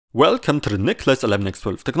Welcome to the Nicholas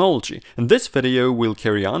 11x12 technology. In this video, we'll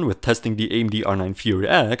carry on with testing the AMD R9 Fury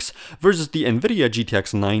X versus the NVIDIA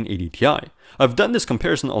GTX 980 Ti. I've done this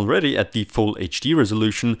comparison already at the full HD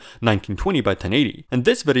resolution 1920 by 1080. In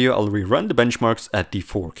this video, I'll rerun the benchmarks at the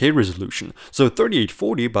 4K resolution, so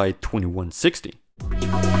 3840 by 2160.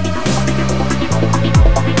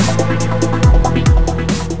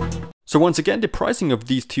 So once again, the pricing of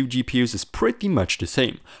these two GPUs is pretty much the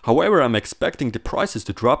same. However, I'm expecting the prices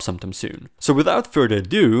to drop sometime soon. So without further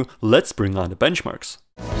ado, let's bring on the benchmarks.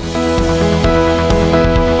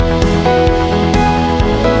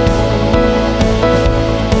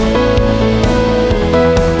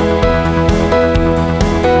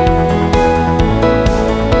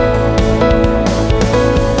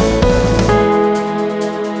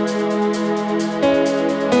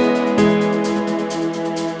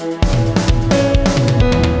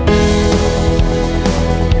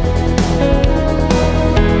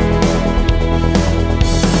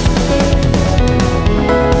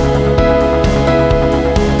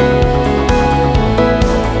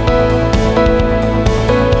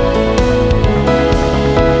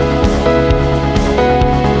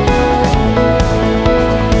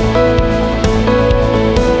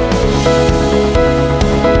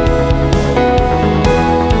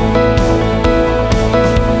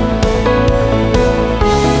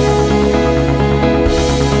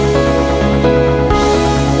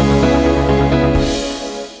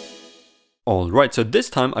 Alright, so this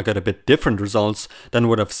time I got a bit different results than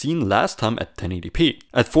what I've seen last time at 1080p.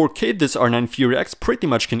 At 4K, this R9 Fury X pretty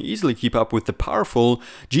much can easily keep up with the powerful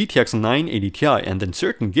GTX 980 Ti, and in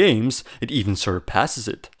certain games, it even surpasses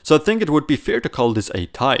it. So I think it would be fair to call this a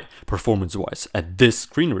tie, performance-wise, at this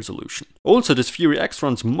screen resolution. Also, this Fury X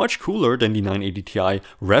runs much cooler than the 980 Ti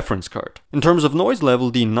reference card. In terms of noise level,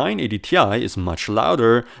 the 980 Ti is much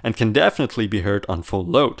louder and can definitely be heard on full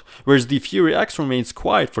load, whereas the Fury X remains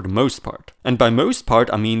quiet for the most part. And by most part,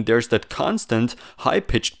 I mean there's that constant,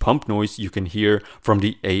 high-pitched pump noise you can hear from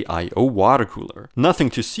the AIO water cooler. Nothing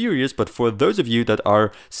too serious, but for those of you that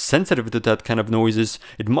are sensitive to that kind of noises,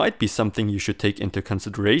 it might be something you should take into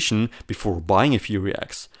consideration before buying a Fury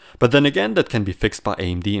X. But then again, that can be fixed by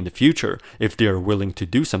AMD in the future, if they are willing to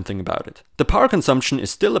do something about it. The power consumption is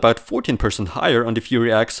still about 14% higher on the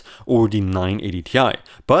Fury X or the 980 Ti,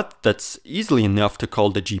 but that's easily enough to call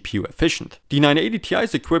the GPU efficient. The 980 Ti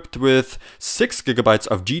is equipped with 6GB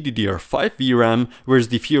of GDDR5 VRAM, whereas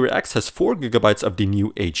the Fury X has 4GB of the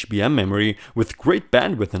new HBM memory with great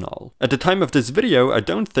bandwidth and all. At the time of this video, I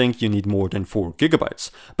don't think you need more than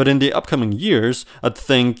 4GB, but in the upcoming years, I'd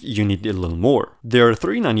think you need a little more. Their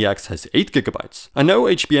 390X has 8GB. I know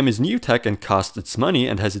HBM is new tech and costs its money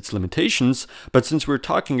and has its limitations, but since we're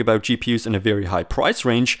talking about GPUs in a very high price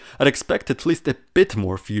range, I'd expect at least a bit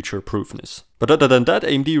more future-proofness. But other than that,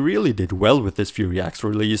 AMD really did well with this Fury X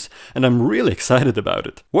release, and I'm really excited about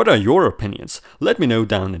it. What are your opinions? Let me know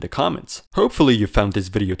down in the comments. Hopefully you found this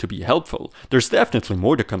video to be helpful. There's definitely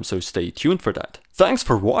more to come, so stay tuned for that. Thanks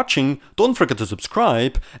for watching, don't forget to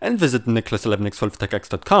subscribe, and visit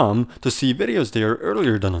nicholas11x12techx.com to see videos there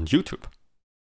earlier than on YouTube.